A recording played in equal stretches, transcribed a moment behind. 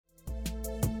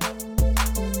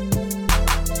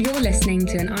You're listening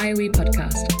to an IOE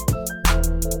podcast.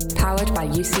 Powered by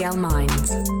UCL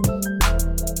Minds.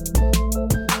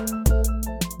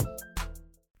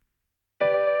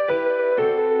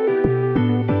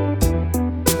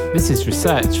 This is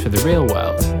Research for the Real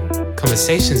World.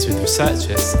 Conversations with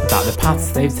researchers about the paths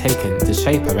they've taken to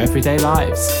shape our everyday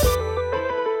lives.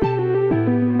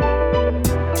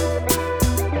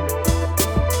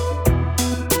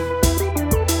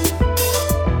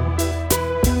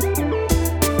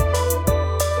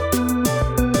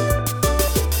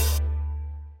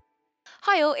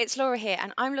 Hi all, it's Laura here,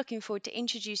 and I'm looking forward to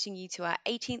introducing you to our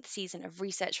 18th season of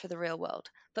Research for the Real World.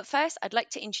 But first, I'd like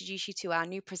to introduce you to our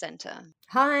new presenter.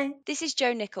 Hi. This is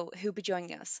Jo Nicol, who'll be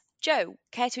joining us. Jo,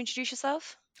 care to introduce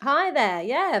yourself? Hi there.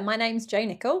 Yeah, my name's Jo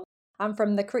Nicol. I'm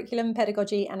from the Curriculum,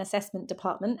 Pedagogy and Assessment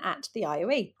Department at the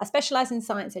IOE. I specialise in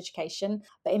science education,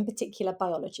 but in particular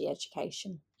biology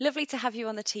education. Lovely to have you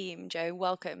on the team, Jo.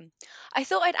 Welcome. I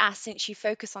thought I'd ask, since you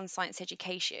focus on science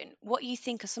education, what you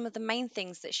think are some of the main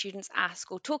things that students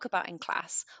ask or talk about in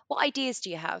class. What ideas do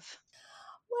you have?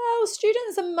 Well,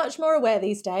 students are much more aware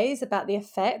these days about the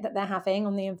effect that they're having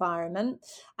on the environment,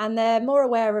 and they're more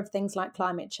aware of things like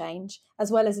climate change,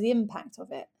 as well as the impact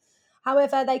of it.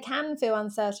 However, they can feel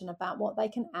uncertain about what they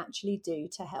can actually do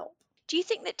to help. Do you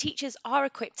think that teachers are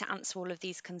equipped to answer all of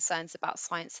these concerns about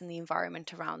science and the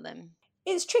environment around them?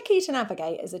 It's tricky to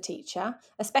navigate as a teacher,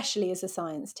 especially as a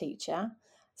science teacher.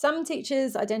 Some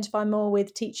teachers identify more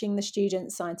with teaching the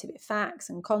students scientific facts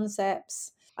and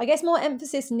concepts. I guess more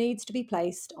emphasis needs to be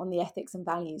placed on the ethics and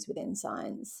values within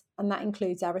science, and that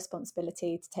includes our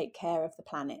responsibility to take care of the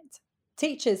planet.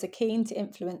 Teachers are keen to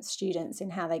influence students in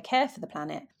how they care for the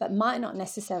planet, but might not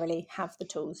necessarily have the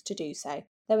tools to do so.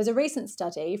 There was a recent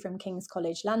study from King's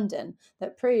College London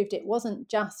that proved it wasn't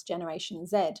just Generation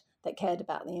Z that cared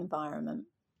about the environment.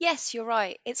 Yes, you're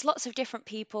right. It's lots of different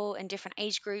people and different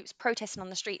age groups protesting on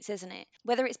the streets, isn't it?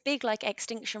 Whether it's big like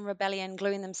Extinction Rebellion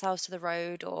gluing themselves to the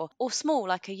road, or small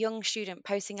like a young student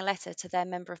posting a letter to their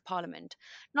Member of Parliament,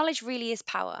 knowledge really is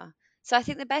power. So I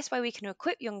think the best way we can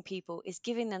equip young people is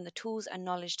giving them the tools and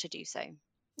knowledge to do so.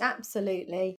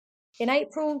 Absolutely. In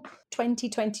April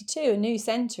 2022, a new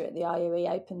centre at the IOE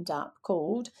opened up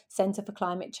called Centre for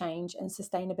Climate Change and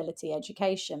Sustainability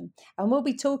Education, and we'll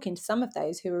be talking to some of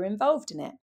those who are involved in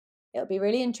it. It'll be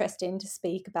really interesting to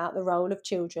speak about the role of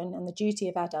children and the duty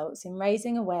of adults in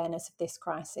raising awareness of this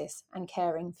crisis and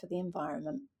caring for the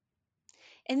environment.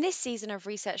 In this season of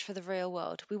Research for the Real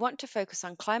World, we want to focus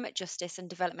on climate justice and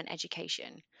development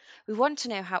education. We want to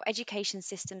know how education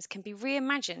systems can be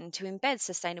reimagined to embed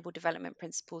sustainable development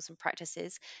principles and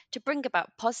practices to bring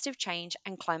about positive change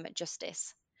and climate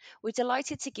justice. We're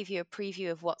delighted to give you a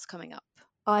preview of what's coming up.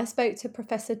 I spoke to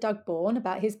Professor Doug Bourne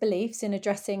about his beliefs in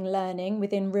addressing learning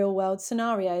within real-world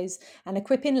scenarios and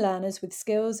equipping learners with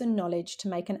skills and knowledge to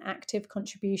make an active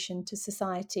contribution to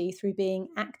society through being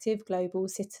active global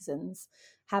citizens.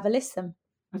 Have a listen.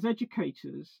 As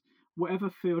educators,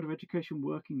 whatever field of education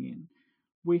we're working in,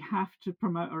 we have to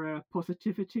promote our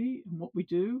positivity in what we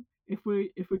do. If we're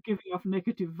giving off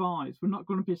negative vibes, we're not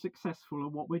going to be successful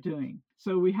at what we're doing.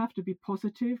 So we have to be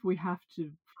positive. We have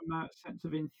to promote a sense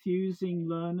of enthusing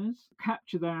learners,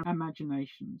 capture their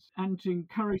imaginations, and to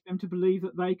encourage them to believe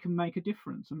that they can make a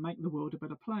difference and make the world a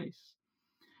better place.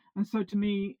 And so to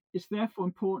me, it's therefore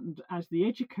important as the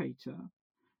educator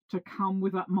to come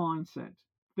with that mindset.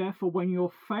 Therefore, when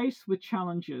you're faced with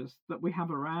challenges that we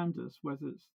have around us, whether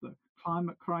it's the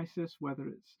climate crisis, whether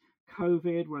it's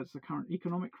COVID, whether it's the current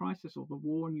economic crisis or the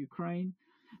war in Ukraine,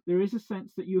 there is a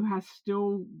sense that you have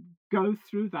still go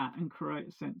through that and create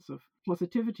a sense of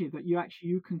positivity that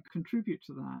you can contribute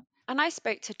to that. And I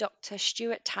spoke to Dr.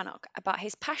 Stuart Tannock about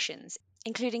his passions,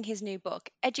 including his new book,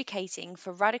 Educating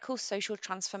for Radical Social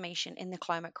Transformation in the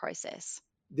Climate Crisis.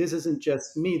 This isn't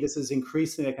just me, this is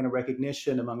increasing a kind of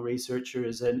recognition among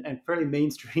researchers and fairly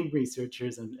mainstream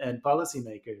researchers and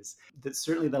policymakers that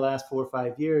certainly the last 4 or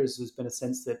 5 years there's been a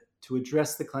sense that to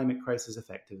address the climate crisis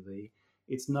effectively,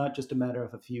 it's not just a matter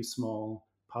of a few small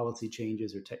policy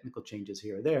changes or technical changes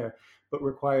here or there, but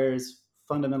requires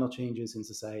fundamental changes in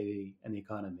society and the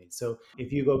economy. So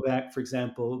if you go back, for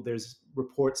example, there's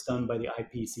reports done by the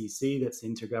IPCC, that's the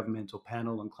Intergovernmental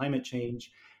Panel on Climate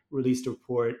Change, released a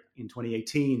report in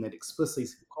 2018 that explicitly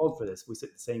called for this. We said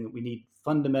saying that we need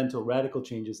fundamental radical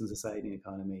changes in society and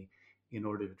economy in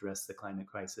order to address the climate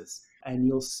crisis. And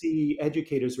you'll see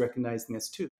educators recognizing this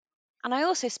too. And I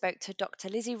also spoke to Dr.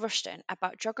 Lizzie Rushton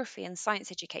about geography and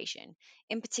science education,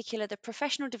 in particular the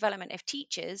professional development of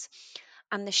teachers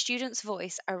and the students'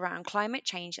 voice around climate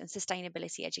change and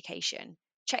sustainability education.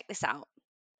 Check this out.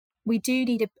 we do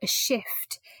need a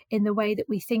shift in the way that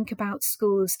we think about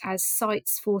schools as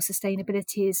sites for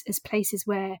sustainability, as places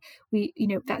where we,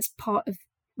 that's part of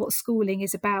what schooling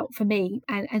is about for me.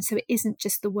 And so it isn't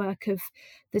just the work of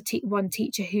the one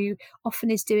teacher who often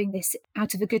is doing this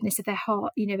out of the goodness of their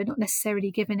heart. They're not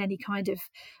necessarily given any kind of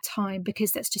time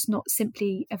because that's just not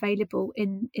simply available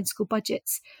in school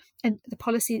budgets. And the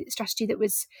policy strategy that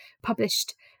was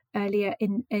published earlier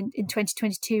in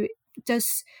 2022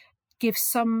 does give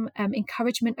some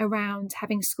encouragement around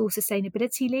having school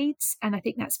sustainability leads. And I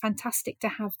think that's fantastic to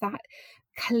have that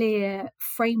clear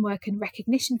framework and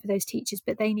recognition for those teachers,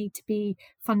 but they need to be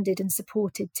funded and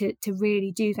supported to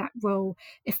really do that role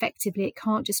effectively. It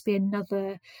can't just be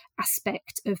another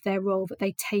aspect of their role that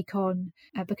they take on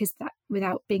because that,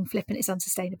 without being flippant, is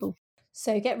unsustainable.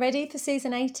 So get ready for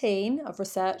season 18 of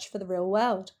Research for the Real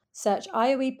World. Search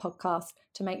IOE Podcast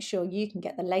to make sure you can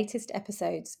get the latest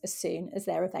episodes as soon as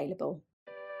they're available.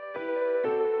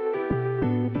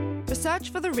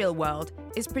 Research for the Real World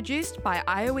is produced by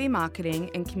IOE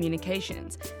Marketing and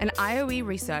Communications and IOE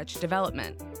Research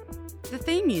Development. The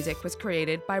theme music was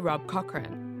created by Rob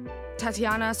Cochran.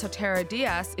 Tatiana Sotero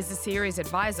Diaz is the series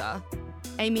advisor,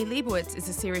 Amy Leibowitz is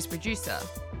the series producer,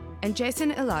 and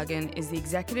Jason Ilagan is the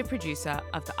executive producer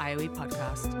of the IOE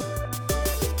podcast.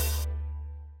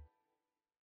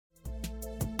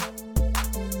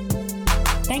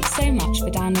 Thanks so much for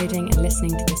downloading and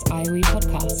listening to this IOE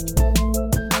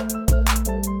podcast.